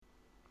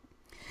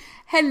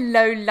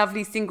Hello,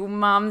 lovely single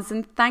mums,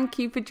 and thank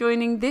you for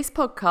joining this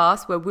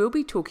podcast where we'll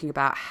be talking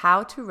about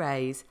how to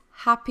raise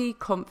happy,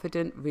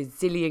 confident,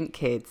 resilient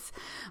kids.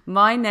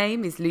 My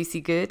name is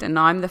Lucy Good and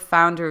I'm the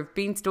founder of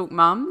Beanstalk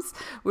Mums.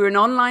 We're an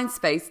online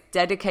space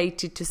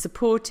dedicated to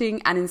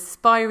supporting and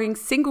inspiring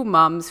single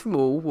mums from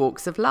all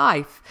walks of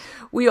life.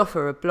 We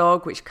offer a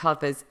blog which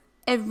covers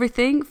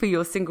everything for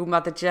your single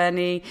mother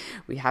journey.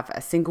 We have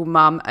a single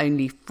mum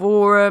only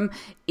forum,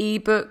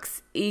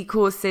 ebooks,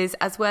 e-courses,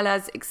 as well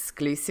as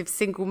exclusive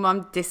single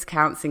mum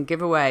discounts and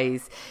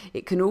giveaways.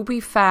 It can all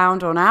be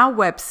found on our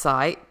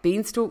website,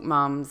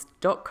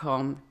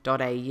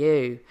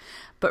 beanstalkmums.com.au.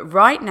 But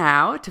right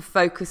now, to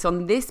focus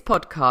on this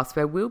podcast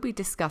where we'll be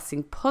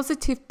discussing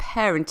positive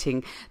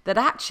parenting that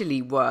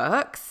actually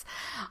works,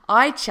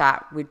 I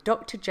chat with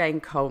Dr. Jane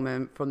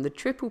Coleman from the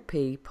Triple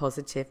P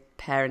Positive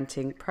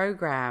Parenting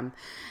Program.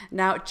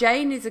 Now,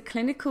 Jane is a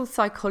clinical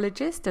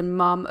psychologist and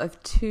mum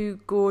of two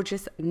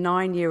gorgeous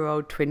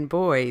 9-year-old twin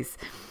boys.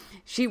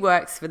 She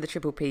works for the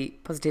Triple P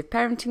Positive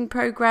Parenting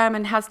Program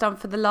and has done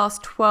for the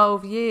last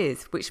 12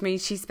 years, which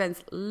means she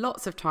spends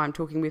lots of time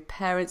talking with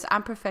parents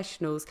and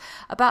professionals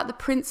about the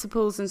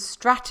principles and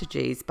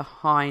strategies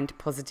behind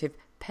positive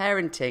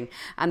parenting,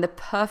 and the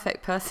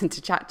perfect person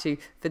to chat to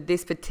for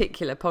this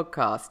particular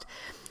podcast.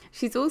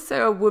 She's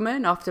also a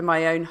woman after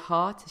my own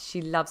heart. She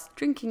loves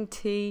drinking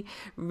tea,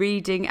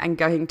 reading and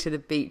going to the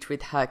beach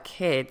with her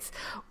kids.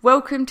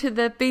 Welcome to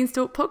the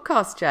Beanstalk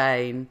podcast,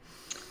 Jane.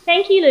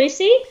 Thank you,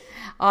 Lucy.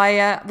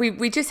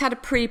 We just had a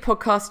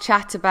pre-podcast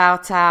chat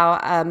about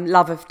our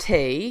love of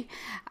tea,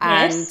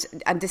 and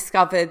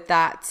discovered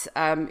that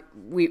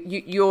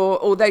you're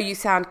although you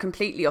sound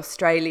completely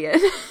Australian,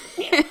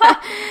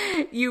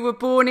 you were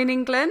born in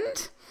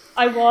England.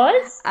 I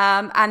was.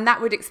 And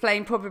that would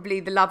explain probably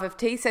the love of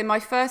tea. So my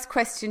first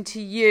question to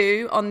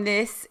you on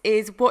this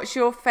is, what's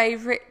your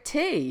favourite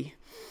tea?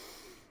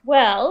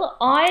 Well,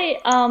 I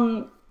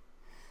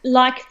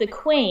like the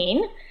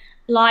Queen,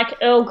 like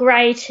Earl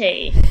Grey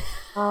tea.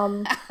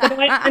 But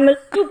I'm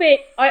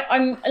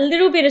a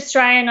little bit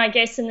Australian, I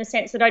guess, in the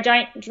sense that I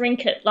don't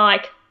drink it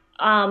like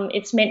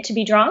it's meant to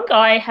be drunk.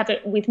 I have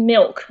it with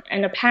milk,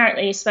 and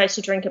apparently you're supposed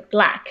to drink it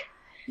black.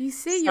 You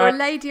see, you're a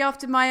lady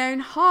after my own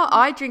heart.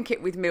 I drink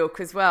it with milk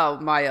as well,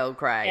 my Earl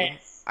Grey.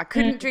 Yes. I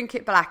couldn't drink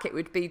it black. It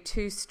would be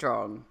too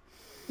strong.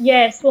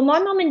 Yes, well, my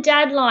mum and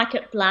dad like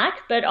it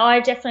black, but I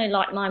definitely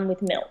like mine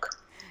with milk.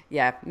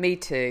 Yeah, me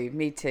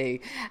too.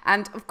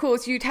 And of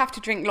course, you'd have to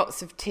drink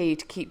lots of tea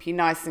to keep you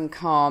nice and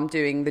calm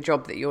doing the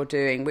job that you're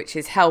doing, which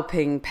is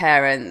helping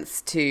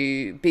parents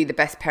to be the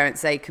best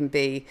parents they can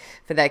be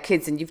for their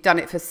kids. And you've done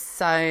it for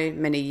so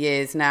many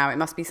years now. It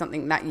must be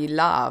something that you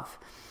love.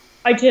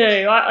 I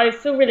do. I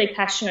feel really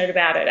passionate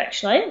about it,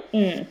 actually.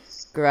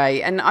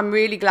 Great. And I'm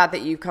really glad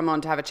that you've come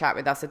on to have a chat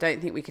with us. I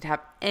don't think we could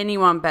have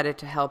anyone better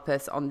to help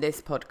us on this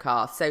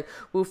podcast. So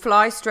we'll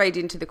fly straight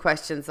into the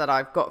questions that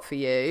I've got for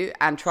you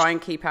and try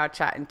and keep our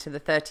chat into the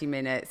 30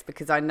 minutes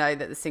because I know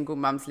that the single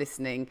mums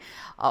listening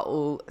are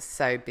all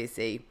so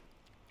busy.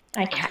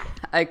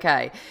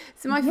 Okay.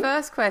 So my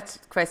first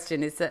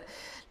question is that,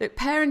 look,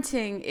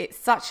 parenting, it's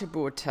such a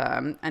broad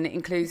term and it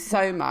includes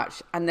so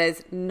much and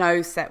there's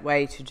no set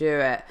way to do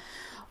it.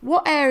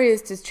 What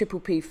areas does Triple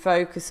P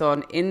focus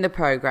on in the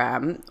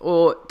program?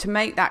 Or to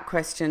make that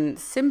question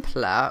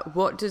simpler,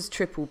 what does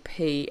Triple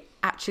P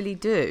actually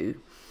do?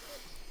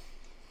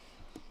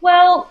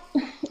 Well,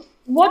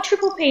 what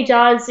Triple P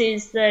does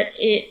is that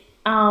it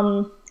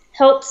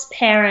helps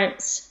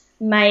parents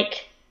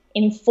make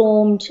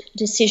informed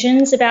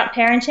decisions about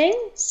parenting.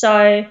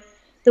 So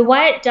the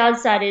way it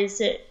does that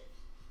is it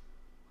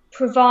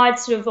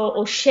provides sort of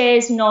or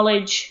shares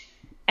knowledge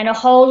and a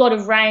whole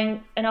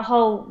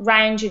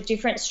range of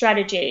different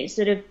strategies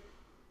that have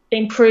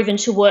been proven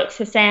to work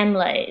for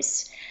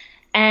families.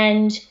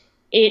 And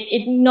it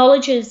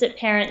acknowledges that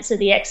parents are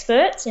the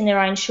experts in their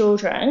own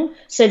children,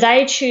 so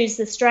they choose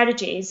the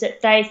strategies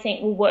that they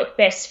think will work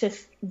best for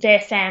their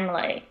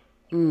family.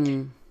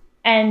 And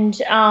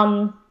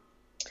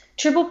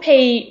Triple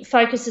P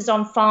focuses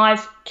on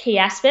 5 key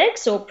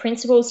aspects or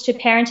principles to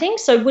parenting.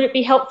 So would it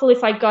be helpful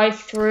if I go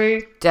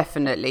through?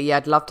 Definitely. Yeah,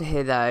 I'd love to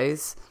hear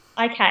those.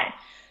 Okay.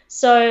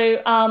 So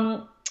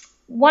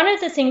one of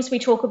the things we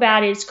talk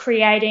about is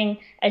creating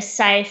a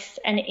safe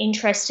and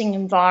interesting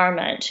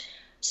environment.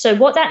 So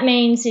what that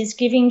means is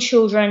giving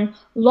children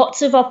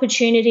lots of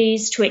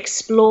opportunities to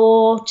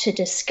explore, to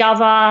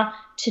discover,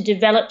 to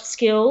develop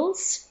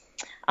skills,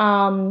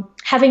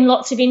 having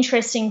lots of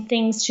interesting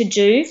things to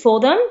do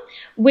for them,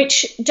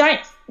 which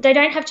don't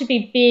have to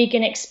be big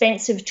and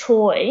expensive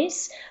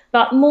toys,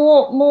 but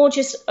more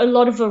just a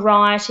lot of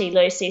variety,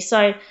 Lucy.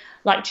 So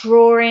like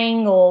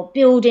drawing or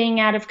building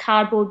out of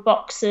cardboard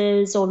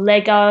boxes or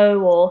Lego,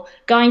 or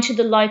going to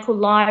the local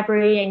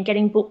library and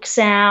getting books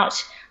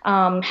out,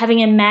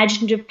 having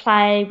imaginative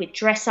play with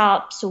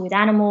dress-ups or with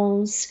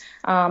animals,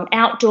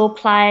 outdoor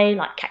play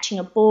like catching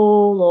a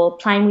ball or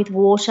playing with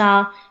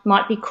water,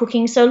 might be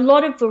cooking. So a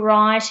lot of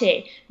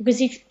variety,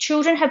 because if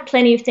children have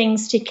plenty of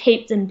things to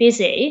keep them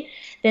busy,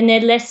 then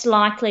they're less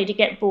likely to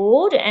get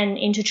bored and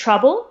into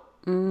trouble.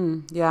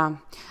 Yeah.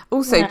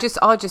 Also,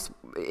 I'll just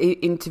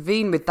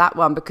intervene with that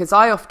one, because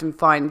I often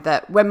find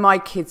that when my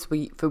kids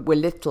were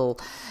little,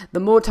 the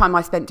more time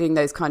I spent doing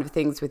those kind of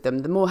things with them,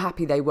 the more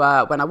happy they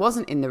were when I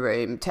wasn't in the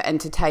room to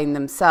entertain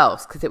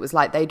themselves, because it was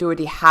like they'd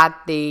already had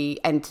the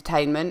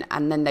entertainment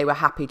and then they were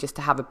happy just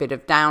to have a bit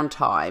of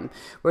downtime.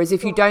 Whereas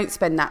if you don't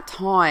spend that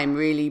time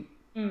really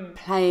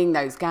playing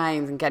those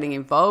games and getting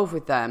involved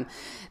with them,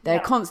 they're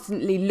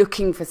constantly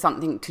looking for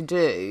something to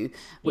do,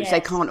 which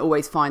they can't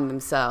always find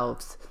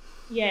themselves.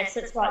 Yes,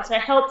 that's right. So it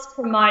helps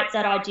promote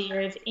that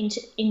idea of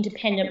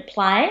independent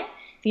play.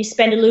 If you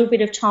spend a little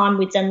bit of time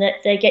with them,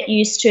 that they get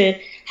used to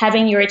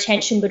having your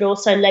attention, but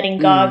also letting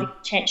go of your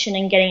attention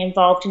and getting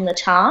involved in the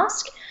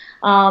task.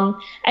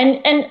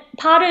 And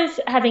part of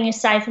having a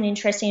safe and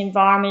interesting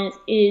environment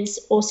is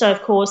also,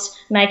 of course,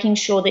 making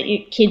sure that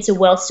your kids are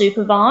well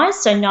supervised,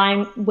 so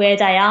knowing where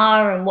they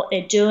are and what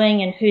they're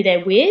doing and who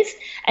they're with.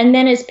 And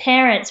then as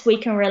parents, we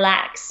can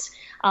relax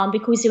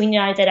because we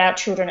know that our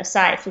children are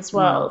safe as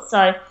well.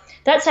 So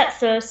that's that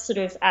first sort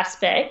of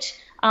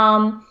aspect.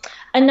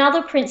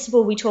 Another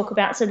principle we talk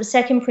about, so the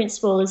second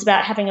principle is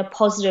about having a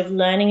positive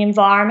learning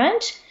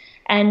environment.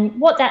 And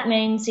what that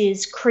means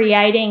is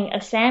creating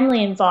a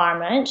family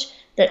environment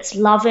that's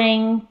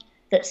loving,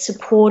 that's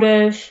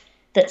supportive,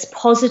 that's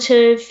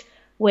positive,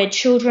 where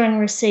children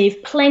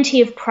receive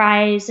plenty of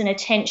praise and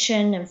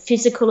attention and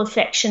physical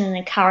affection and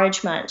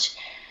encouragement.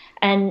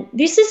 And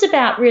this is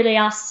about really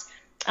us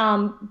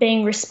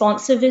being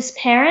responsive as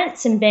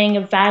parents and being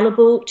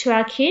available to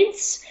our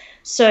kids.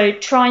 So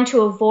trying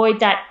to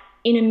avoid that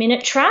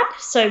in-a-minute trap.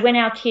 So when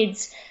our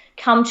kids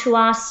come to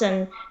us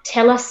and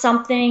tell us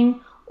something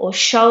or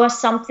show us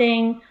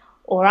something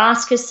or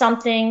ask us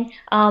something,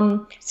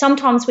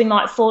 sometimes we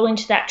might fall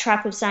into that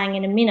trap of saying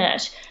in a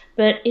minute.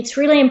 But it's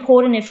really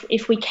important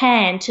if we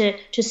can to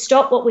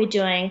stop what we're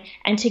doing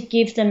and to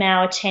give them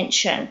our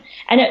attention.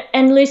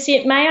 And Lucy,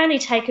 it may only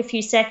take a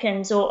few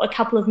seconds or a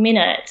couple of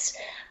minutes,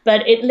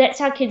 but it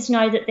lets our kids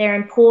know that they're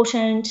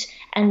important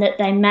and that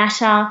they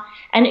matter.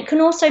 And it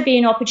can also be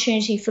an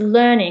opportunity for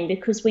learning,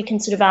 because we can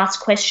sort of ask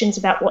questions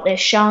about what they're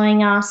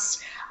showing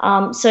us.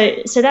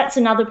 So that's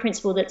another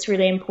principle that's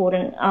really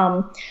important,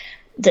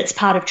 that's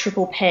part of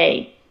Triple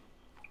P.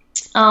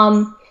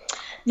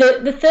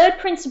 The third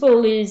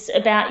principle is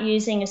about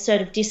using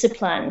assertive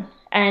discipline.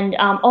 And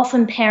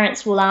often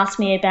parents will ask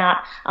me about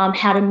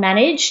how to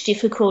manage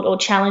difficult or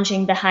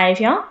challenging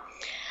behaviour.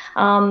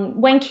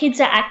 When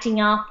kids are acting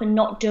up and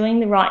not doing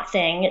the right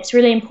thing, it's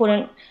really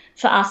important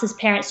for us as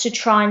parents to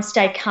try and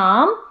stay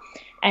calm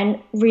and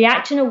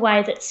react in a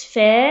way that's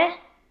fair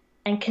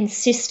and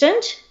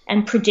consistent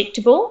and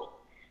predictable.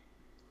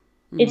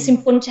 It's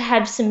important to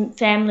have some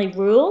family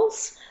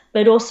rules,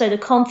 but also the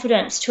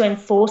confidence to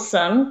enforce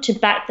them, to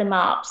back them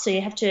up. So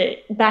you have to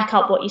back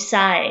up what you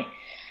say.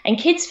 And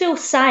kids feel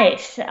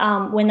safe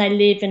when they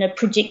live in a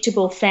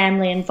predictable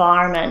family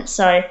environment.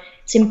 So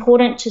it's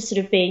important to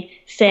sort of be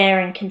fair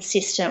and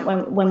consistent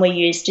when we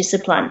use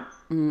discipline.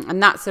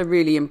 And that's a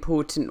really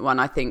important one,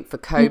 I think, for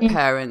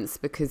co-parents,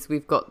 because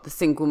we've got the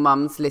single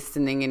mums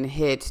listening in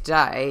here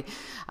today.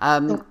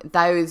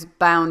 Those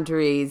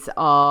boundaries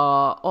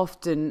are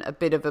often a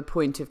bit of a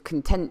point of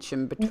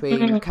contention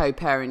between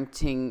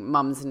co-parenting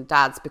mums and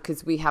dads,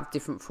 because we have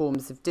different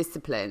forms of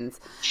disciplines.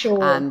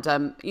 Sure. And,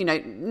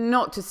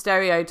 not to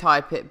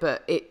stereotype it,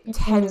 but it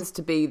tends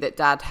to be that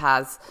dad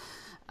has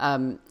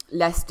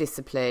less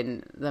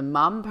discipline than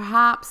mum,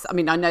 perhaps. I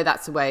mean, I know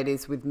that's the way it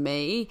is with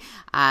me.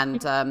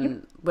 And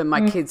when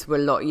my kids were a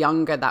lot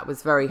younger, that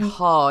was very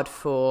hard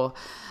for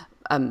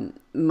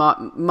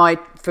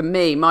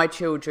my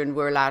children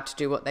were allowed to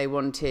do what they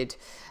wanted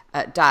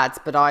at dad's,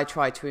 but I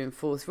tried to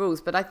enforce rules.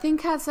 But I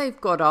think as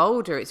they've got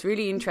older, it's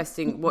really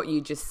interesting what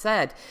you just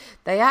said.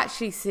 They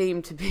actually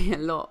seem to be a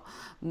lot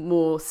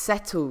more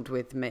settled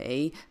with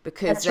me,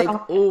 because they've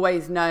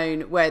always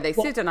known where they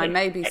sit, and I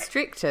may be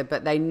stricter,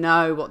 but they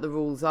know what the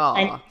rules are.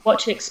 And what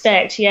to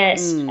expect,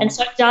 yes. And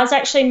so it does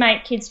actually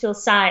make kids feel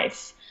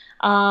safe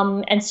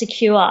and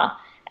secure.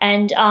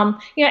 And,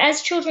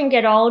 as children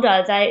get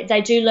older,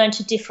 they do learn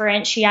to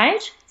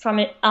differentiate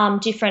from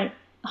different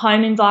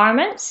home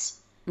environments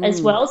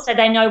as well. So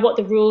they know what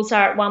the rules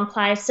are at one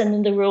place and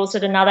then the rules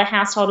at another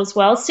household as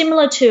well.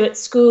 Similar to at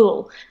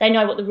school, they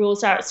know what the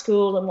rules are at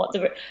school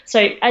and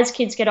so as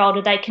kids get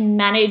older, they can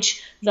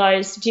manage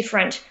those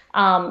different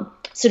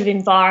sort of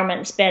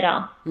environments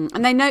better.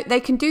 And they know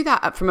they can do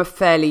that from a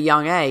fairly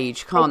young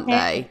age, can't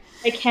they?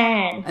 They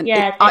can, and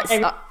yeah.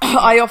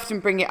 I often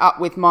bring it up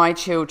with my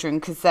children,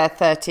 because they're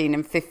 13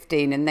 and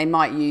 15, and they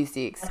might use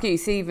the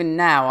excuse, even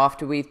now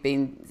after we've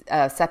been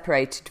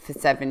separated for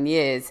 7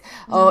 years,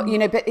 but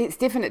it's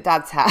different at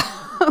dad's house.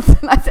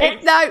 And I say,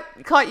 no,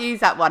 you can't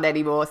use that one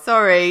anymore,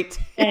 sorry.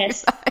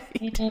 Yes.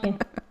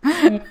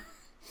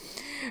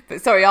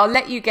 But sorry, I'll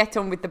let you get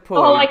on with the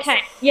point. Oh, okay.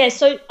 Yeah,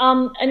 so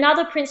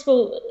another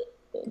principle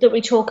that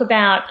we talk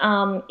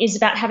about is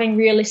about having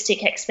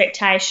realistic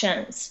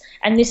expectations.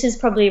 And this is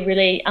probably a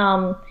really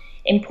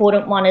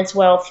important one as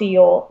well for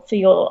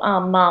your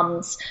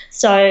mums.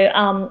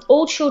 So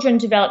all children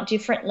develop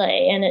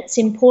differently, and it's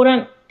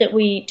important that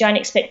we don't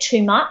expect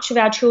too much of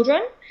our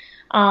children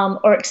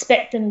or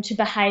expect them to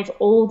behave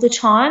all the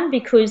time,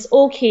 because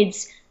all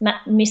kids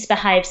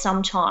misbehave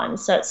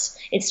sometimes. So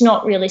it's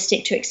not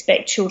realistic to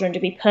expect children to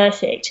be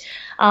perfect.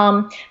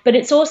 But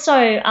it's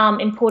also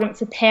important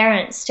for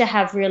parents to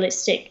have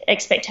realistic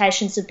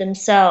expectations of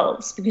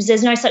themselves, because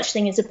there's no such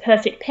thing as a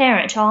perfect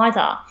parent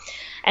either.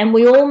 And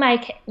we all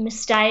make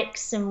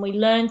mistakes, and we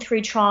learn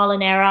through trial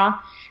and error,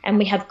 and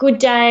we have good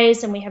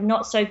days and we have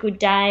not so good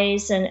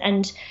days,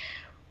 and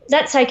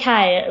that's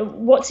okay.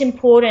 What's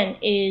important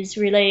is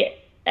really,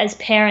 as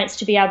parents,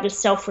 to be able to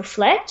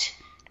self-reflect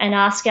and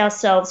ask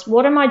ourselves,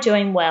 what am I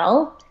doing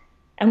well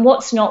and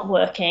what's not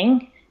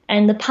working?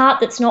 And the part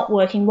that's not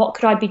working, what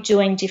could I be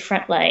doing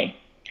differently?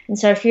 And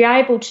so if you're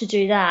able to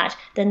do that,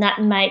 then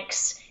that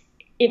makes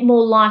it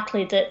more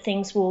likely that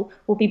things will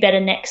be better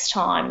next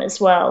time as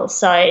well.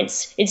 So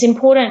it's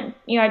important,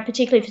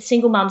 particularly for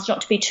single mums,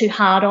 not to be too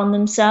hard on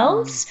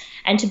themselves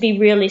and to be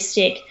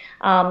realistic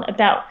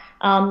about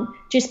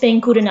just being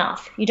good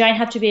enough. You don't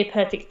have to be a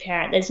perfect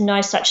parent. There's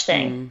no such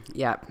thing.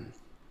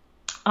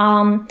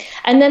 And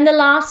then the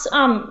last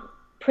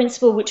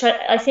principle, which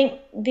I think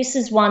this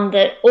is one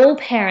that all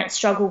parents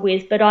struggle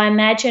with, but I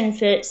imagine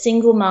for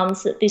single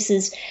mums that this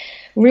is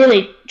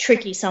really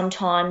tricky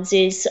sometimes,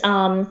 is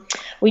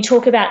we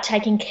talk about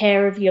taking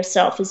care of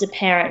yourself as a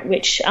parent,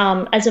 which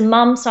as a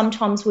mum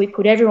sometimes we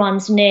put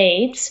everyone's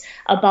needs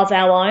above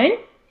our own,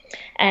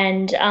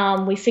 and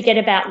we forget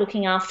about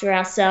looking after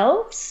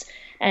ourselves.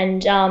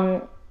 And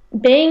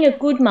being a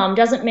good mum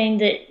doesn't mean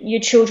that your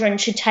children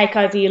should take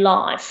over your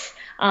life.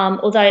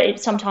 Although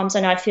sometimes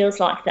I know it feels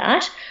like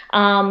that.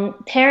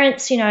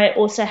 Parents,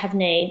 also have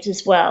needs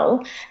as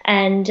well.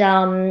 And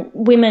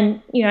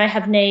women,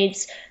 have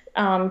needs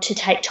to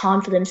take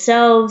time for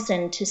themselves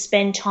and to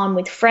spend time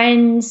with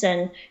friends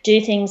and do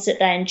things that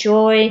they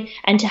enjoy,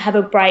 and to have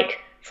a break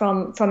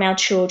from our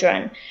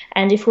children.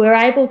 And if we're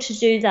able to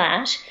do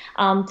that,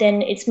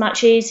 then it's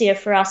much easier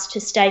for us to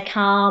stay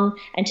calm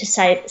and to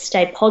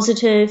stay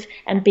positive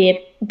and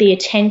be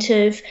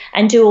attentive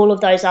and do all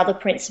of those other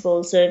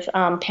principles of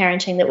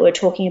parenting that we were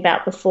talking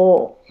about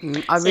before.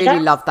 I really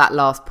love that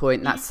last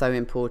point. That's so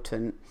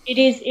important.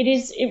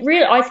 It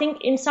really, I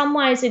think in some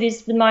ways it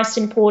is the most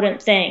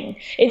important thing.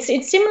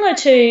 It's similar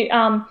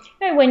to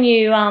when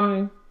you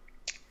are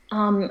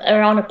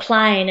on a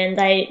plane and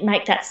they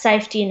make that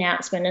safety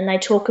announcement and they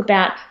talk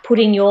about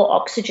putting your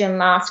oxygen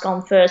mask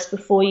on first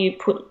before you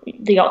put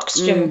the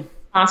oxygen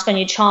mask on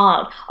your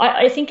child.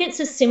 I think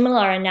it's a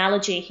similar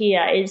analogy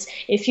here, is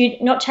if you're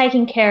not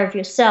taking care of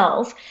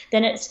yourself,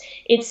 then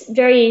it's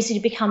very easy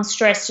to become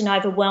stressed and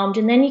overwhelmed,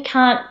 and then you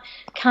can't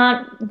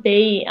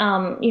be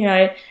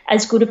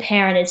as good a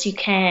parent as you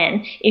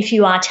can if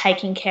you are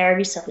taking care of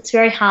yourself. It's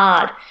very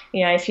hard,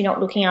 if you're not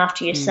looking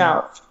after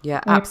yourself.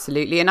 Yeah,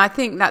 absolutely. And I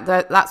think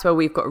that's where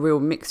we've got a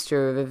real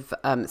mixture of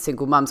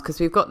single mums, because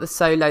we've got the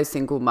solo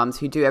single mums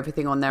who do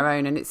everything on their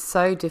own, and it's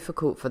so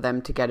difficult for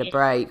them to get a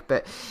break.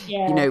 But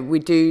we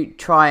do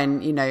try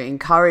and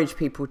encourage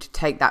people to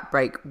take that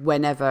break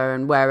whenever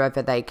and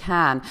wherever they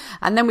can.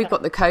 And then we've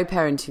got the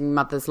co-parenting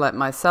mothers like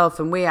myself,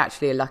 and we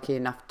actually are lucky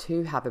enough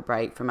to have a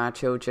break from our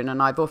children.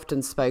 And I've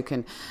often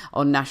spoken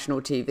on national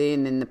TV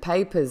and in the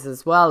papers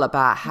as well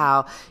about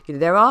how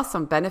there are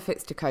some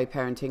benefits to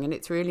co-parenting, and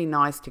it's really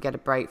nice to get a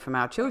break from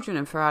our children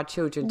and for our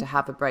children to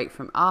have a break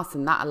from us,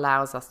 and that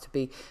allows us to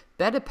be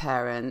better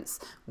parents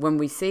when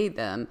we see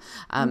them.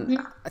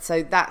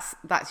 So that's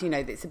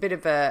it's a bit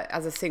of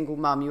as a single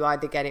mum, you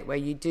either get it where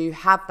you do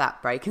have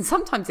that break, and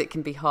sometimes it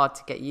can be hard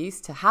to get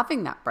used to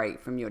having that break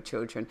from your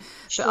children.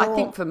 Sure. But I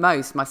think for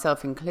most,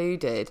 myself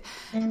included,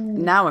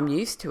 now I'm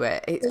used to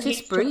it. It's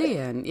just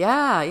brilliant.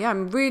 Yeah.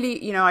 I'm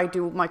really, I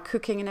do all my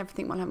cooking and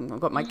everything while I've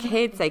got my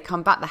kids. They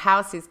come back, the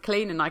house is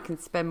clean, and I can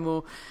spend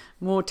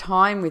more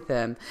time with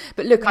them.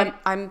 But look,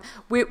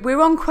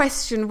 we're on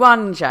question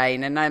 1,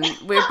 Jane, and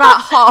we're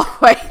about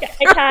halfway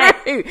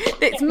through.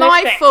 It's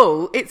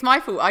my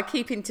fault. I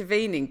keep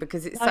intervening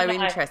because it's so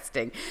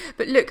interesting.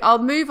 But look, I'll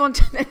move on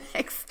to the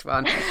next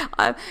one.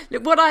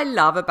 Look, what I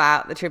love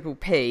about the Triple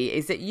P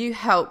is that you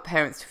help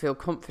parents to feel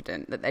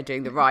confident that they're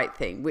doing the right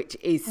thing, which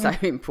is so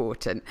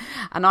important.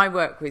 And I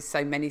work with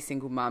so many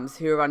single mums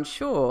who are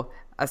unsure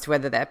as to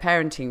whether they're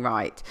parenting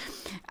right.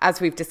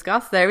 As we've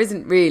discussed, there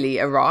isn't really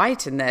a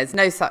right, and there's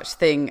no such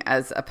thing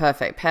as a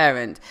perfect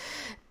parent.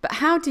 But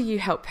how do you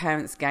help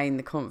parents gain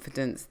the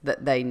confidence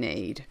that they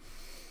need?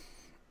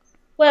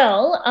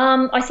 Well,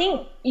 I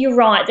think you're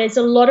right. There's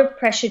a lot of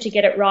pressure to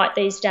get it right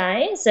these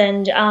days,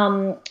 and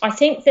I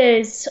think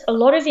there's a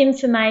lot of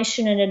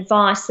information and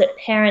advice that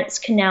parents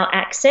can now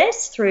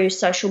access through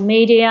social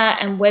media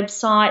and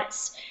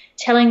websites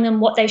telling them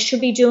what they should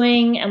be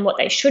doing and what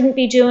they shouldn't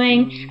be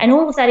doing, and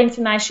all of that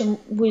information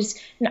was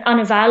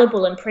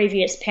unavailable in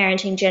previous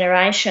parenting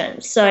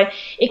generations. So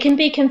it can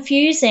be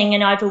confusing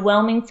and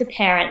overwhelming for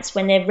parents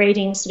when they're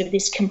reading sort of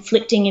this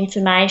conflicting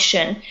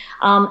information,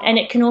 and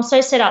it can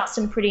also set up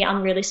some pretty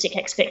unrealistic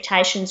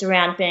expectations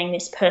around being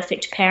this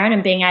perfect parent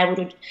and being able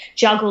to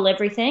juggle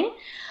everything.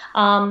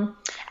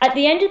 At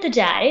the end of the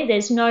day,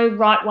 there's no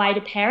right way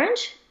to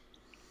parent.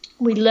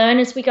 We learn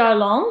as we go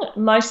along,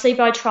 mostly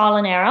by trial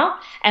and error,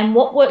 and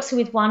what works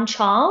with one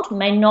child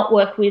may not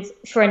work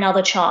for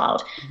another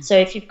child. So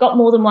if you've got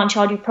more than one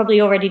child, you've probably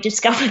already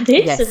discovered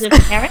this as a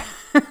parent.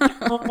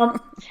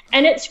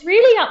 And it's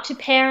really up to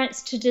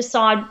parents to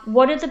decide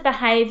what are the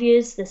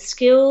behaviours, the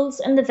skills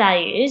and the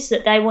values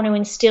that they want to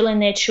instill in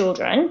their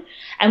children,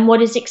 and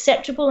what is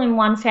acceptable in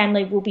one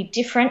family will be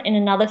different in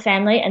another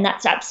family, and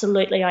that's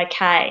absolutely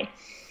okay.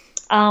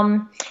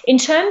 In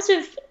terms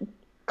of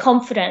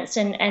confidence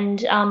and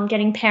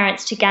getting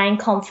parents to gain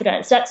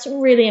confidence, that's a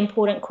really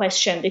important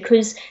question,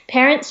 because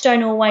parents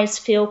don't always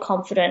feel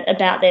confident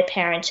about their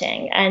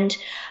parenting, and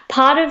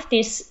part of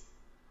this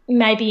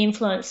may be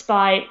influenced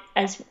by,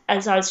 as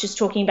I was just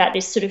talking about,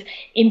 this sort of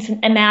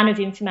amount of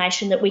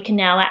information that we can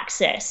now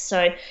access.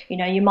 So,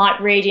 you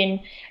might read in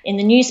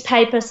the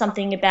newspaper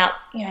something about,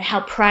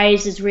 how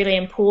praise is really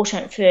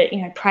important for,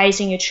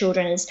 praising your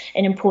children is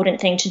an important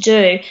thing to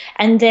do.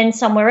 And then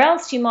somewhere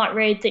else you might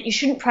read that you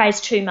shouldn't praise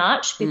too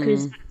much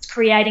because it's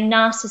creating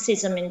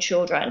narcissism in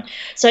children.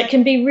 So it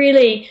can be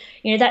really,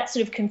 that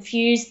sort of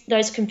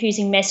those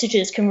confusing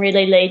messages can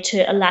really lead to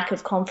a lack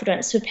of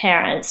confidence for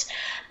parents.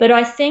 But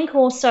I think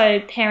also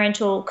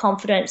parental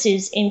confidence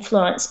is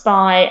influenced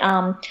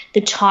by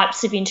the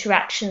types of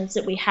interactions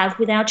that we have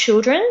with our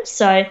children.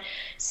 So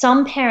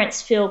some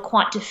parents feel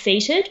quite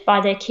defeated by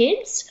their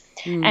kids,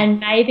 and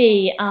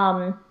maybe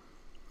a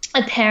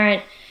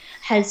parent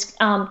has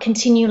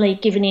continually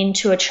given in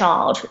to a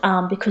child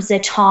because they're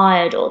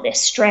tired or they're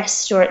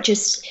stressed, or it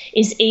just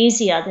is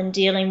easier than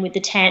dealing with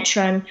the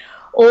tantrum.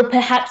 Or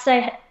perhaps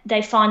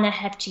they find they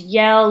have to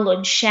yell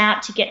and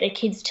shout to get their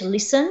kids to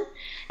listen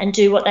and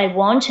do what they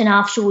want, and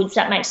afterwards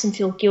that makes them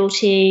feel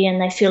guilty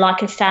and they feel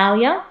like a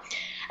failure.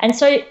 And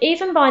so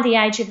even by the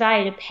age of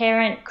 8, a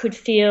parent could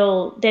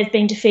feel they've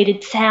been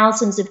defeated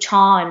thousands of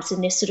times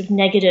in this sort of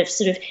negative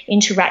sort of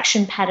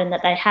interaction pattern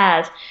that they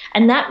have.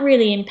 And that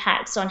really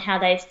impacts on how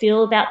they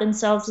feel about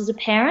themselves as a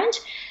parent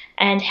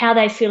and how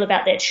they feel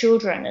about their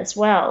children as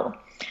well.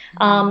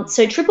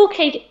 So Triple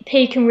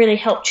P can really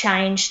help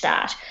change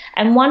that.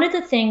 And one of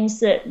the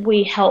things that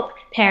we help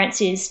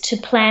parents is to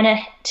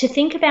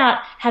think about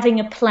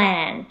having a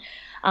plan,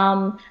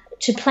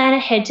 to plan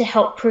ahead to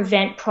help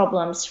prevent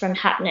problems from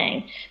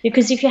happening.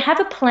 Because if you have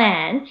a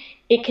plan,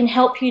 it can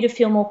help you to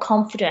feel more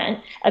confident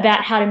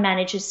about how to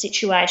manage a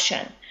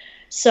situation.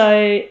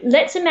 So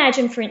let's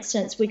imagine, for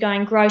instance, we're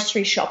going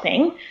grocery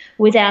shopping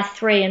with our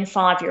 3 and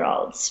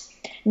 5-year-olds.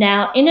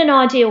 Now, in an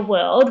ideal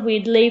world,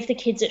 we'd leave the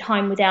kids at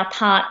home with our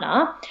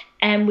partner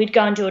and we'd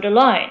go and do it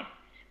alone.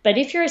 But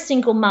if you're a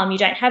single mum, you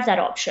don't have that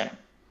option.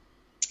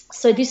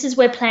 So this is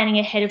where planning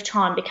ahead of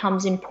time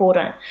becomes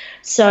important.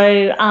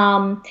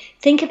 So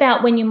think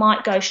about when you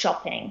might go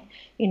shopping.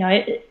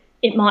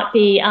 It might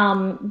be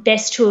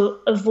best to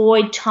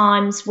avoid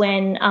times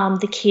when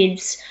the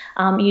kids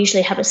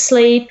usually have a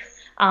sleep,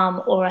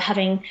 or are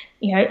having,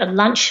 a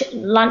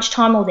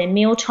lunchtime or their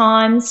meal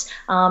times.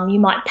 You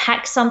might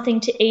pack something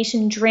to eat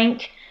and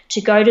drink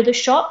to go to the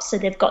shop, so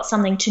they've got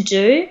something to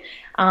do.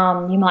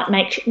 You might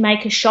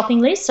make a shopping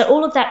list. So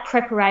all of that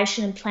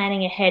preparation and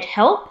planning ahead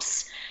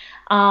helps.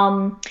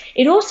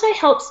 It also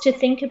helps to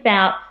think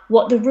about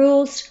what the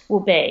rules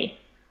will be.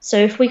 So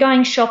if we're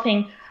going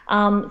shopping,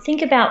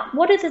 think about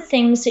what are the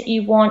things that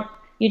you want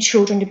your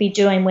children to be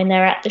doing when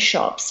they're at the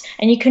shops,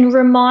 and you can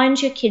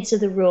remind your kids of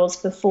the rules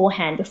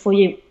beforehand before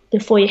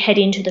you head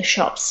into the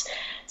shops.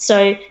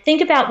 So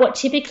think about what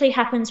typically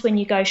happens when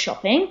you go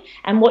shopping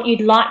and what you'd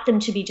like them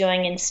to be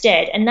doing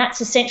instead, and that's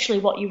essentially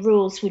what your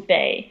rules would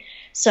be.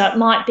 So it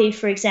might be,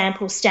 for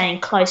example, staying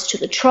close to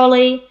the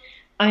trolley,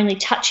 only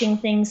touching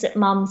things that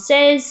mum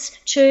says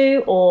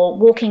to, or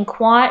walking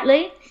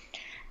quietly,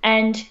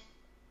 and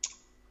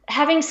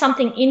having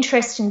something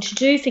interesting to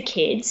do for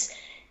kids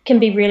can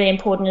be really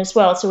important as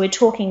well. So we're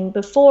talking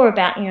before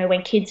about,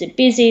 when kids are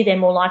busy, they're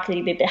more likely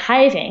to be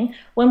behaving.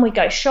 When we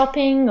go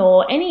shopping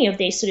or any of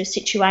these sort of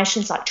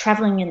situations like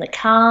travelling in the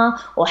car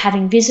or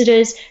having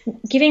visitors,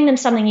 giving them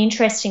something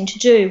interesting to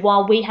do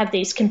while we have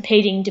these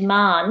competing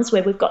demands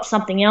where we've got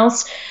something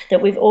else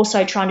that we've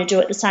also trying to do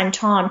at the same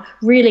time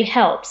really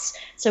helps.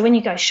 So when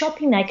you go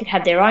shopping, they could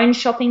have their own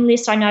shopping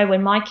list. I know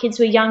when my kids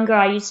were younger,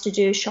 I used to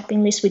do a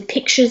shopping list with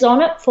pictures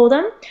on it for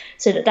them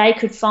so that they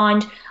could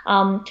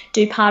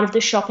do part of the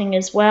shopping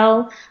as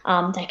well.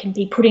 They can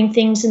be putting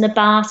things in the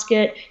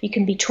basket. You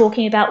can be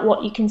talking about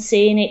what you can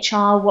see in each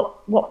aisle,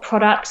 what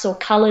products or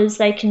colours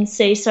they can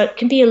see. So it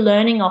can be a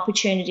learning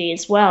opportunity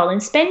as well.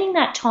 And spending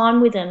that time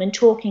with them and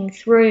talking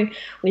through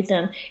with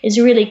them is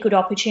a really good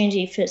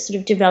opportunity for sort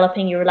of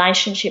developing your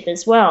relationship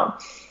as well.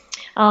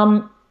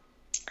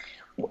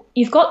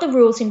 you've got the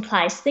rules in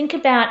place. Think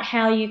about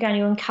how you're going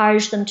to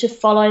encourage them to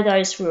follow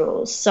those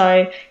rules.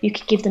 So you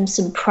could give them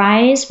some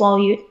praise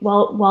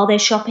while they're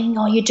shopping.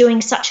 Oh, you're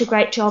doing such a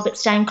great job at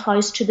staying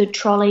close to the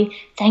trolley.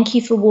 Thank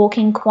you for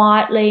walking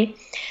quietly.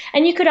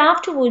 And you could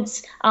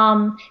afterwards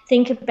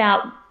think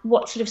about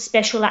what sort of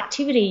special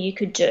activity you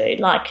could do,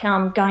 like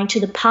going to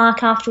the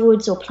park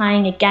afterwards or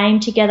playing a game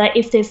together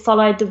if they've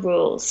followed the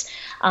rules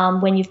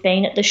when you've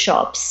been at the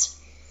shops.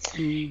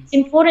 It's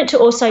important to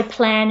also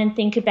plan and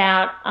think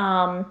about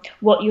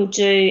what you'll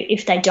do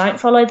if they don't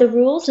follow the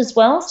rules as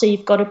well. So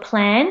you've got to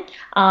plan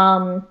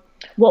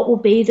what will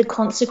be the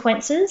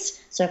consequences.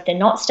 So if they're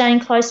not staying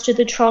close to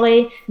the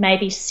trolley,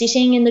 maybe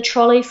sitting in the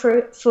trolley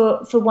for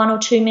 1 or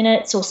 2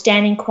 minutes or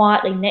standing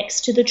quietly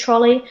next to the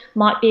trolley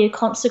might be a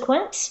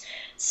consequence.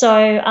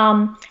 So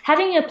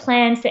having a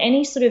plan for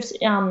any sort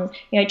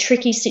of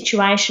tricky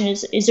situation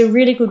is a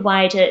really good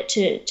way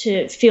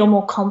to feel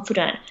more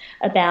confident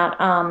about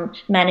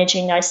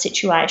managing those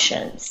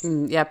situations.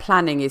 Yeah,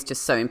 planning is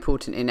just so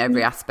important in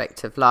every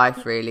aspect of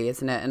life, really,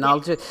 isn't it? And I'll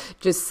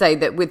just say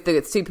that with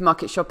the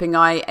supermarket shopping,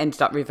 I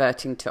ended up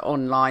reverting to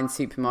online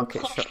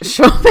supermarket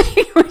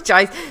shopping, which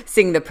I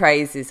sing the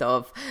praises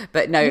of.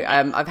 But no,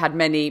 I've had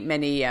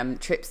many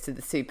trips to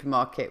the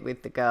supermarket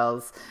with the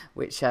girls,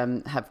 which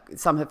some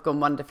have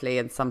gone wonderfully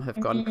and some have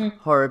gone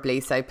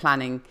horribly. So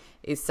planning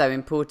is so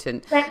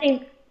important.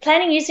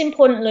 Planning is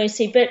important,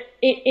 Lucy, but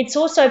it's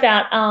also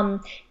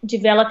about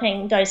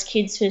developing those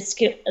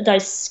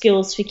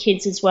skills for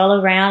kids as well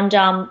around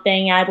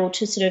being able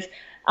to sort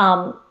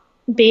of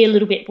be a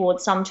little bit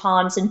bored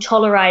sometimes and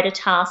tolerate a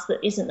task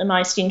that isn't the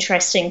most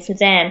interesting for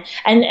them.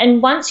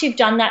 And once you've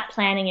done that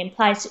planning in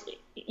place,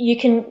 you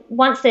can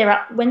once they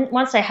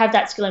have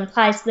that skill in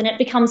place, then it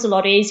becomes a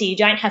lot easier. You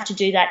don't have to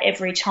do that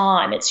every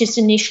time. It's just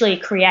initially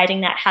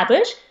creating that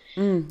habit.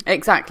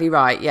 Exactly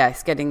right.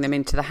 Yes, getting them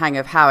into the hang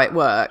of how it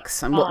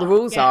works and what the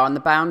rules are and the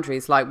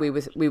boundaries, like we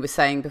were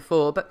saying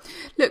before. But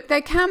look,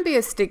 there can be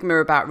a stigma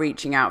about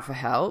reaching out for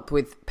help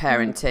with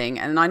parenting,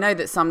 and I know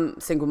that some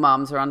single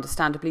mums are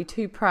understandably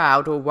too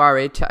proud or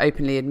worried to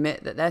openly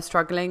admit that they're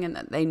struggling and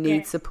that they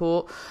need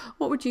support.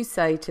 What would you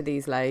say to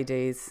these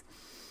ladies?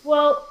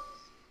 Well,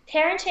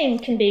 parenting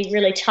can be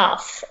really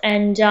tough,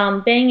 and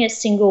being a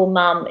single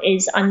mum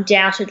is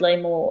undoubtedly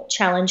more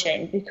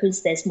challenging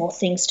because there's more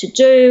things to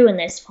do and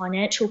there's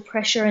financial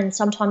pressure and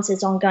sometimes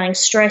there's ongoing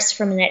stress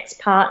from an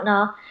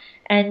ex-partner.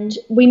 And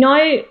we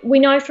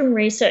know from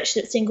research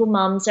that single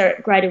mums are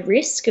at greater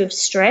risk of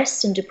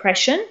stress and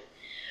depression.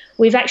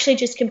 We've actually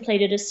just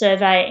completed a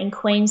survey in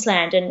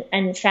Queensland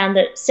and found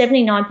that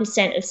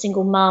 79% of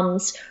single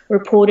mums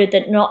reported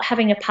that not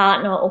having a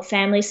partner or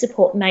family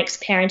support makes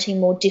parenting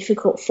more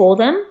difficult for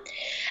them.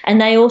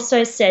 And they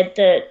also said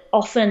that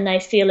often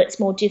they feel it's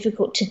more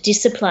difficult to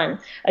discipline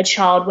a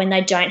child when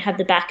they don't have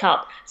the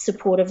backup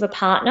support of a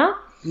partner.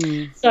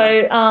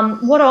 So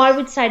what I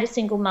would say to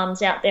single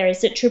mums out there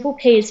is that Triple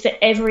P is for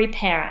every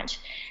parent.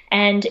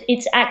 And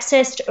it's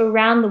accessed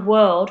around the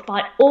world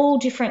by all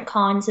different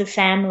kinds of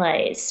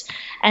families.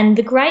 And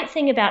the great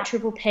thing about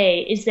Triple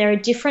P is there are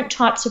different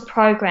types of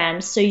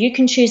programs, so you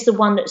can choose the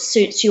one that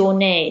suits your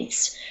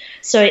needs.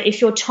 So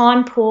if you're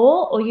time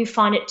poor or you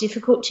find it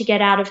difficult to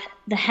get out of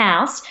the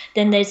house,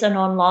 then there's an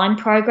online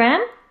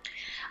program.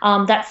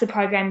 That's the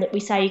program that we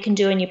say you can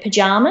do in your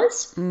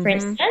pajamas, for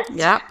instance.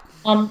 Yep.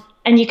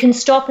 And you can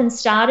stop and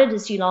start it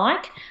as you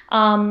like,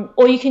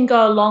 or you can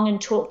go along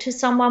and talk to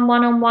someone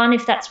one-on-one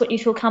if that's what you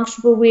feel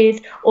comfortable with,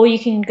 or you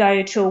can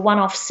go to a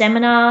one-off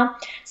seminar.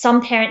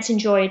 Some parents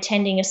enjoy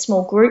attending a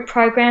small group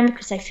program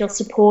because they feel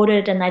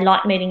supported and they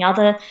like meeting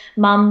other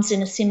mums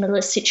in a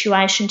similar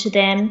situation to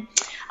them.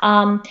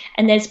 And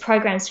there's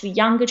programs for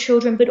younger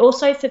children, but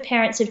also for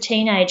parents of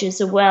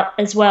teenagers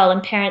as well,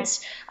 and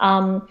parents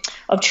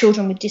of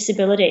children with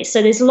disabilities.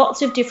 So there's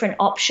lots of different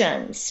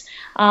options.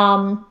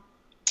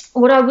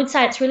 What I would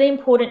say, it's really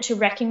important to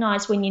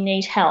recognise when you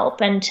need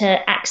help and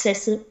to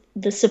access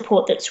the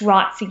support that's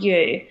right for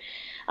you.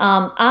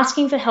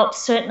 Asking for help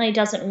certainly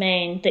doesn't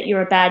mean that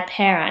you're a bad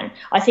parent.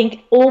 I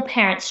think all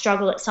parents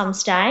struggle at some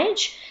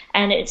stage,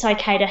 and it's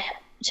okay to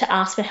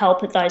ask for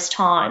help at those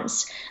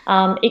times.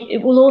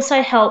 It will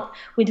also help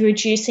with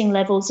reducing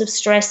levels of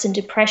stress and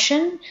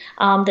depression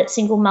that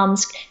single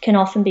mums can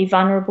often be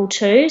vulnerable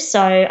to.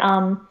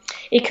 So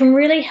it can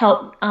really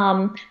help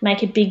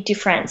make a big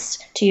difference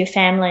to your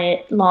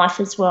family life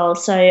as well.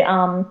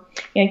 So,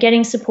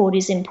 getting support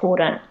is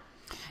important.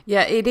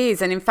 Yeah, it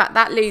is. And in fact,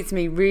 that leads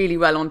me really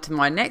well on to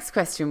my next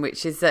question,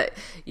 which is that,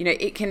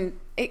 it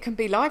can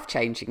be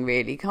life-changing,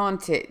 really,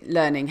 can't it?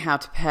 Learning how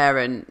to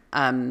parent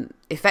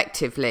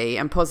effectively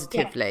and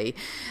positively.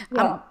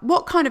 Yeah.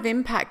 What kind of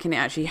impact can it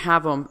actually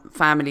have on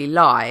family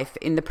life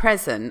in the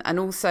present and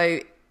also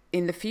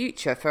in the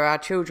future for our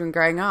children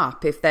growing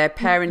up, if they're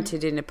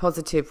parented in a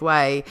positive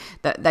way,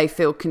 that they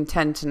feel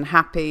content and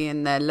happy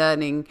and they're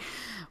learning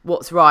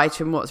what's right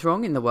and what's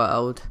wrong in the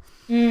world?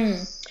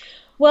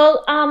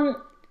 Well,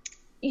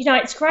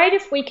 it's great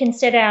if we can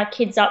set our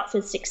kids up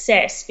for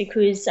success,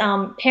 because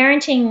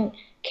parenting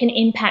can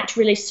impact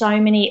really so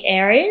many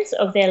areas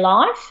of their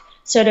life.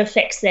 So it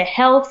affects their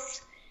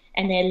health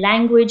and their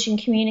language and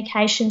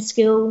communication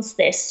skills,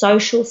 their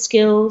social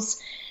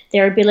skills,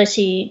 their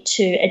ability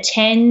to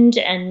attend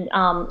and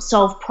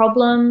solve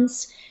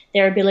problems,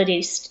 their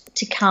ability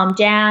to calm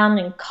down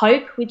and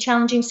cope with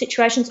challenging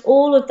situations.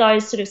 All of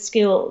those sort of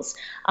skills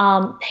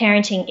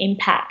parenting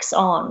impacts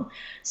on.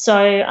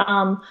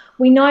 So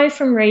we know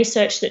from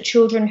research that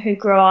children who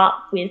grow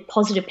up with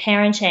positive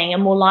parenting are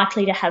more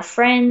likely to have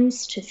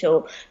friends, to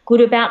feel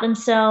good about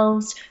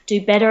themselves, do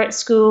better at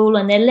school,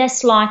 and they're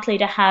less likely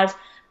to have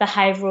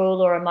behavioural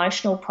or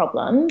emotional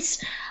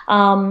problems.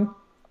 But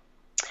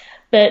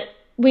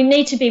we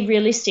need to be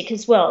realistic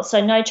as well.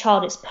 So no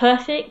child is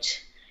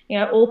perfect. You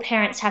know, all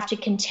parents have to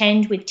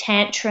contend with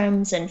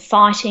tantrums and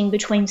fighting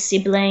between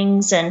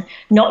siblings and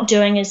not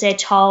doing as they're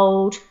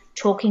told,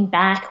 talking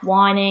back,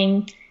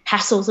 whining,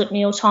 hassles at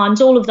meal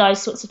times, all of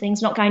those sorts of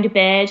things, not going to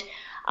bed.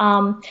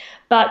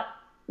 But,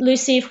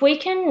 Lucy, if we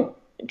can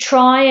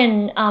try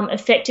and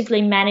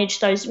effectively manage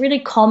those really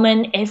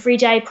common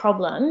everyday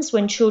problems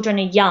when children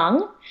are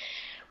young,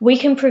 we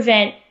can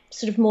prevent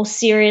sort of more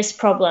serious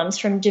problems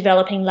from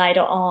developing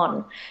later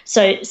on.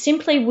 So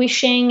simply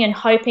wishing and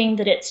hoping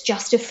that it's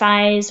just a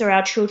phase or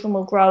our children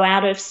will grow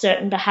out of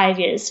certain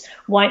behaviours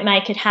won't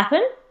make it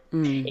happen.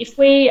 If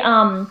we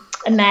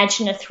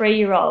imagine a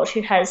 3-year-old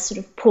who has sort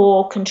of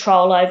poor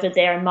control over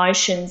their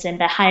emotions and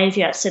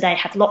behaviour, so they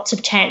have lots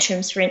of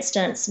tantrums, for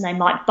instance, and they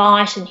might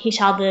bite and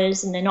hit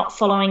others and they're not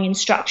following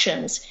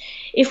instructions.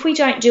 If we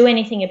don't do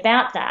anything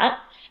about that,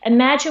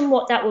 imagine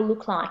what that will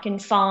look like in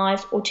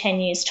 5 or 10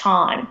 years'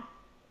 time.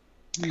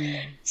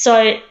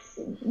 So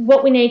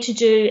what we need to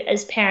do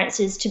as parents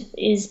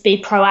is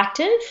be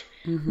proactive.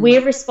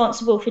 We're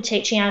responsible for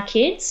teaching our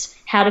kids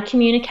how to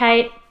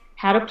communicate,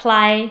 how to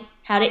play,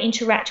 how to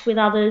interact with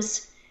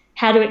others,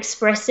 how to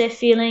express their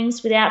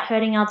feelings without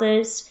hurting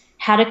others,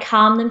 how to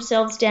calm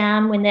themselves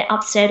down when they're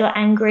upset or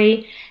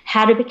angry,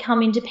 how to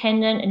become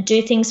independent and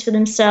do things for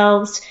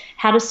themselves,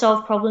 how to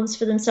solve problems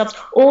for themselves.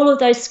 All of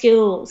those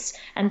skills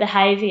and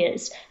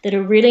behaviours that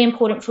are really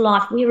important for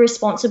life, we're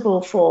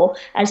responsible for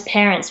as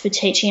parents for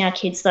teaching our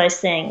kids those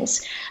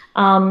things.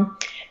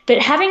 But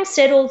having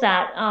said all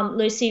that,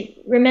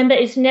 Lucy, remember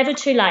it's never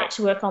too late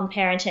to work on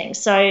parenting.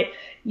 So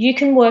you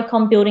can work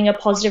on building a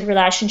positive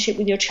relationship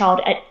with your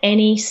child at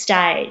any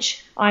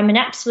stage. I'm an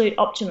absolute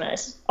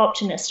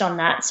optimist on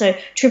that. So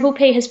Triple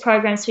P has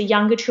programs for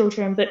younger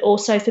children but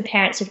also for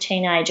parents of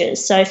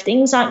teenagers. So if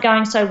things aren't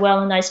going so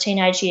well in those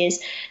teenage years,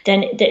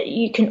 then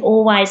you can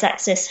always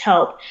access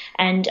help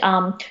and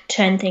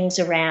turn things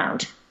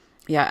around.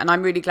 Yeah, and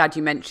I'm really glad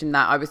you mentioned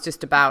that. I was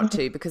just about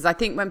to, because I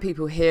think when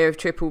people hear of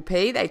Triple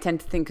P, they tend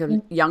to think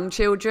of young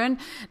children.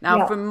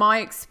 Now, from my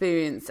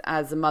experience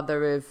as a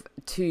mother of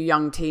 2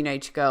 young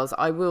teenage girls,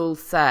 I will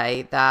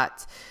say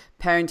that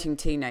parenting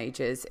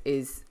teenagers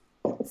is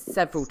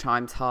several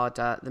times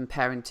harder than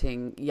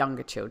parenting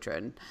younger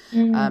children.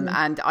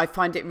 And I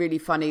find it really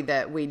funny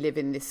that we live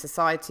in this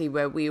society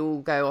where we all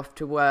go off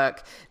to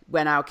work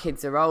when our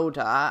kids are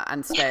older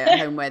and stay at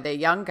home where they're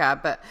younger.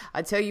 But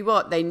I tell you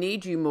what, they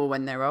need you more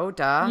when they're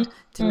older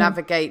to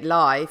navigate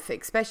life,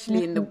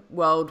 especially in the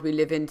world we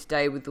live in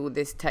today with all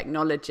this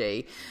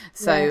technology.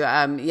 So,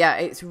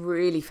 it's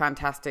really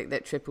fantastic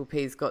that Triple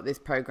P's got this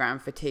program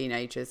for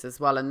teenagers as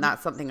well. And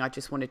that's something I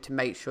just wanted to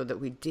make sure that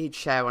we did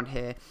share on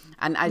here.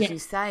 And as you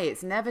say,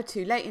 it's never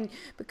too late,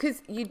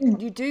 because you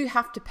do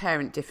have to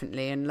parent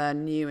differently and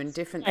learn new and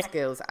different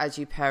skills as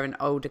you parent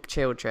older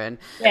children.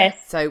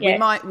 So we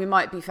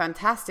might be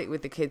fantastic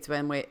with the kids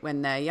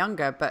when they're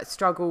younger, but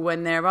struggle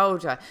when they're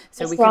older.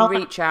 So we can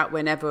reach out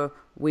whenever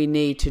we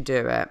need to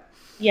do it.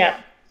 Yeah,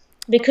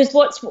 because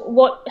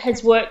what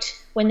has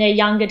worked when they're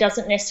younger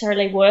doesn't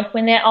necessarily work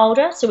when they're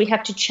older. So we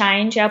have to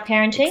change our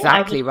parenting.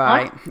 Exactly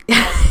right.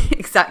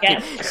 Exactly.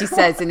 Yeah. She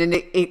says in an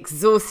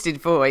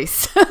exhausted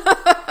voice.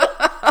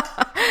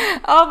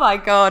 Oh my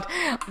God,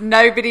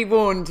 nobody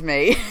warned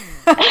me.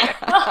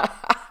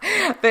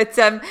 But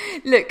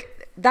look,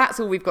 that's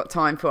all we've got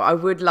time for. I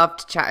would love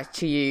to chat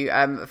to you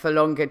for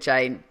longer,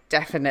 Jane.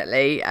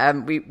 Definitely.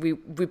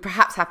 We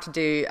perhaps have to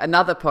do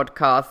another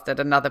podcast at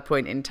another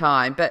point in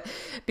time. But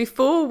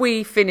before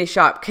we finish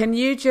up, can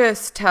you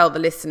just tell the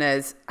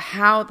listeners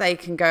how they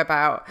can go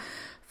about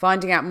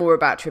finding out more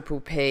about Triple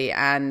P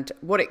and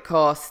what it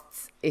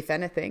costs, if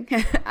anything,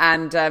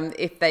 and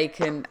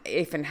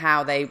if and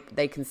how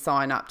they can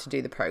sign up to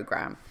do the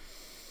program?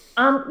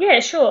 Yeah,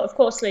 sure, of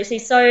course, Lucy.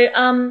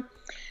 So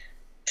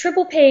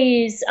Triple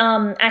P is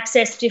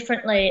accessed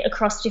differently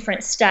across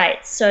different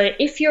states. So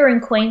if you're in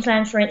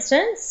Queensland, for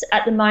instance,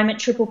 at the moment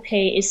Triple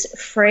P is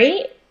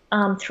free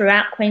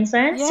throughout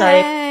Queensland.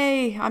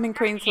 Yay! I'm in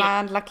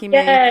Queensland, lucky me.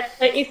 Yeah,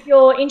 so if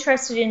you're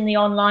interested in the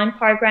online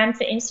program,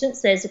 for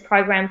instance, there's a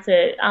program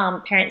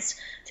for parents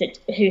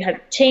who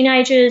have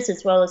teenagers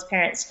as well as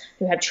parents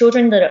who have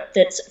children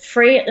that's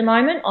free at the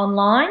moment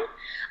online.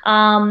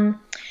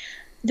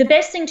 The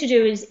best thing to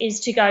do is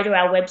to go to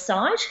our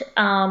website.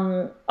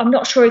 I'm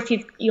not sure if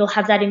you'll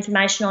have that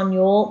information on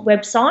your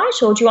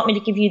website, or do you want me to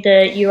give you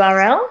the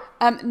URL?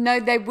 No,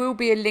 there will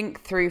be a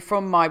link through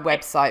from my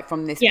website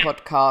from this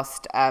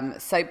podcast.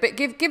 But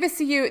give us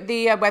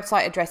the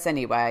website address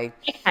anyway.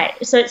 Okay,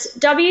 so it's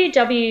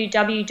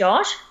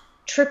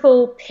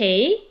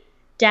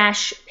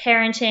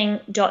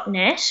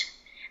www.trippleP-parenting.net.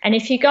 And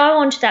if you go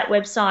onto that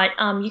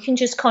website, you can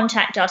just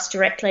contact us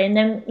directly and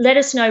then let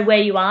us know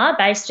where you are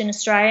based in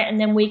Australia, and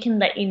then we can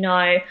let you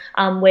know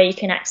where you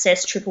can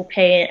access Triple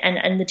P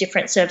and the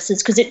different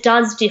services, because it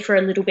does differ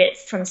a little bit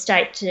from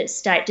state to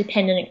state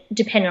depending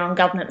on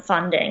government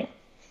funding.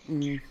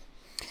 Mm.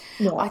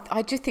 Yeah.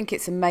 I just think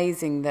it's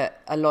amazing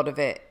that a lot of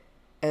the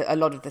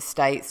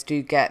states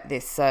do get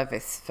this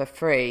service for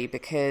free,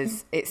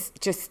 because it's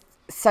just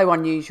so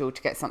unusual to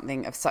get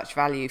something of such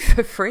value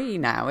for free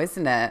now,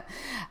 isn't it?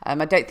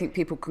 I don't think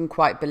people can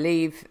quite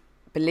believe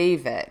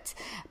it,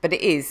 but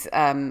it is.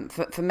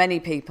 For many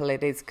people,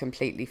 it is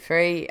completely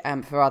free.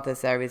 For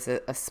others, there is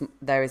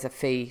a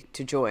fee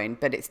to join,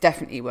 but it's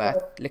definitely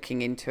worth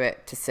looking into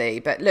it to see.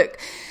 But look,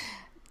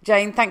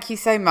 Jane, thank you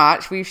so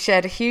much. We've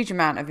shared a huge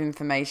amount of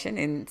information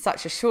in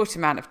such a short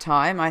amount of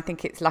time. I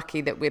think it's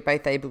lucky that we're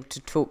both able to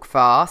talk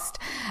fast.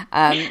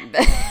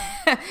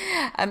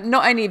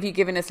 Not only have you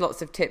given us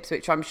lots of tips,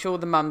 which I'm sure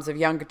the mums of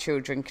younger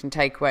children can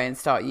take away and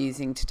start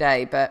using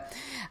today, but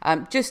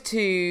just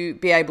to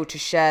be able to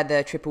share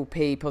the Triple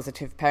P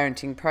Positive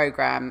Parenting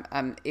Programme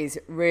is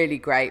really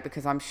great,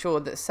 because I'm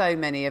sure that so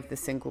many of the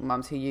single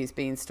mums who use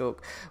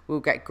Beanstalk will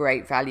get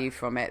great value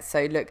from it.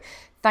 So look,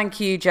 thank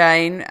you,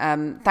 Jane.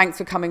 Thanks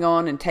for coming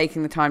on and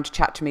taking the time to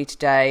chat to me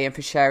today, and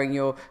for sharing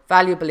your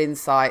valuable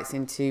insights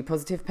into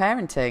positive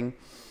parenting.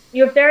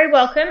 You're very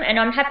welcome, and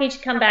I'm happy to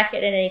come back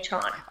at any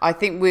time. I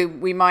think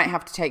we might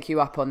have to take you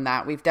up on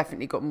that. We've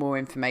definitely got more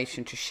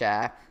information to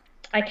share.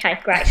 Okay,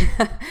 great.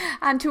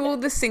 And to all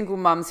the single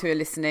mums who are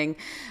listening,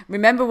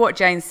 remember what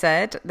Jane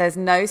said. There's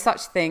no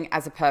such thing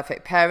as a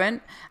perfect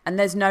parent, and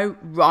there's no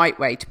right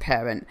way to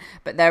parent.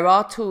 But there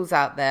are tools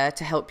out there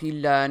to help you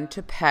learn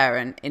to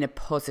parent in a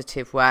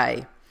positive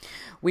way.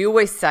 We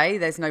always say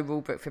there's no rule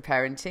book for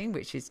parenting,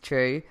 which is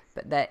true,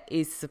 but there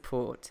is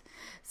support.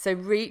 So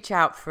reach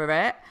out for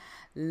it.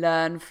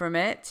 Learn from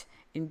it,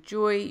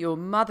 enjoy your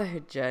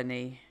motherhood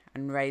journey,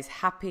 and raise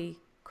happy,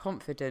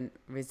 confident,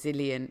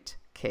 resilient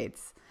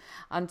kids.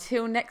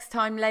 Until next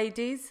time,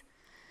 ladies,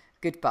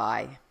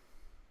 goodbye.